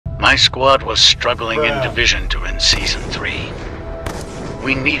My squad was struggling in Division 2 in Season 3.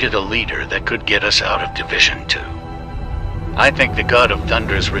 We needed a leader that could get us out of Division 2. I think the God of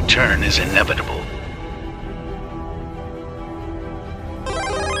Thunder's return is inevitable.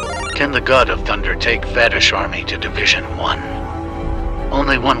 Can the God of Thunder take Fatish Army to Division 1?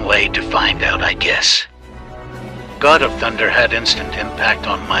 Only one way to find out, I guess. God of Thunder had instant impact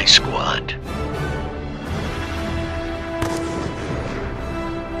on my squad.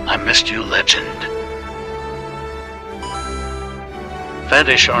 I missed you, Legend.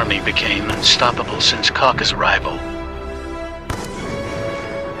 Fatish Army became unstoppable since Kaka's arrival.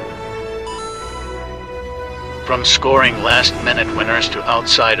 From scoring last-minute winners to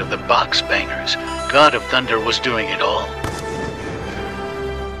outside-of-the-box bangers, God of Thunder was doing it all.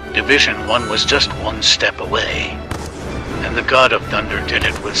 Division 1 was just one step away, and the God of Thunder did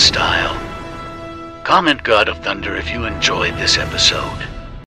it with style. Comment God of Thunder if you enjoyed this episode.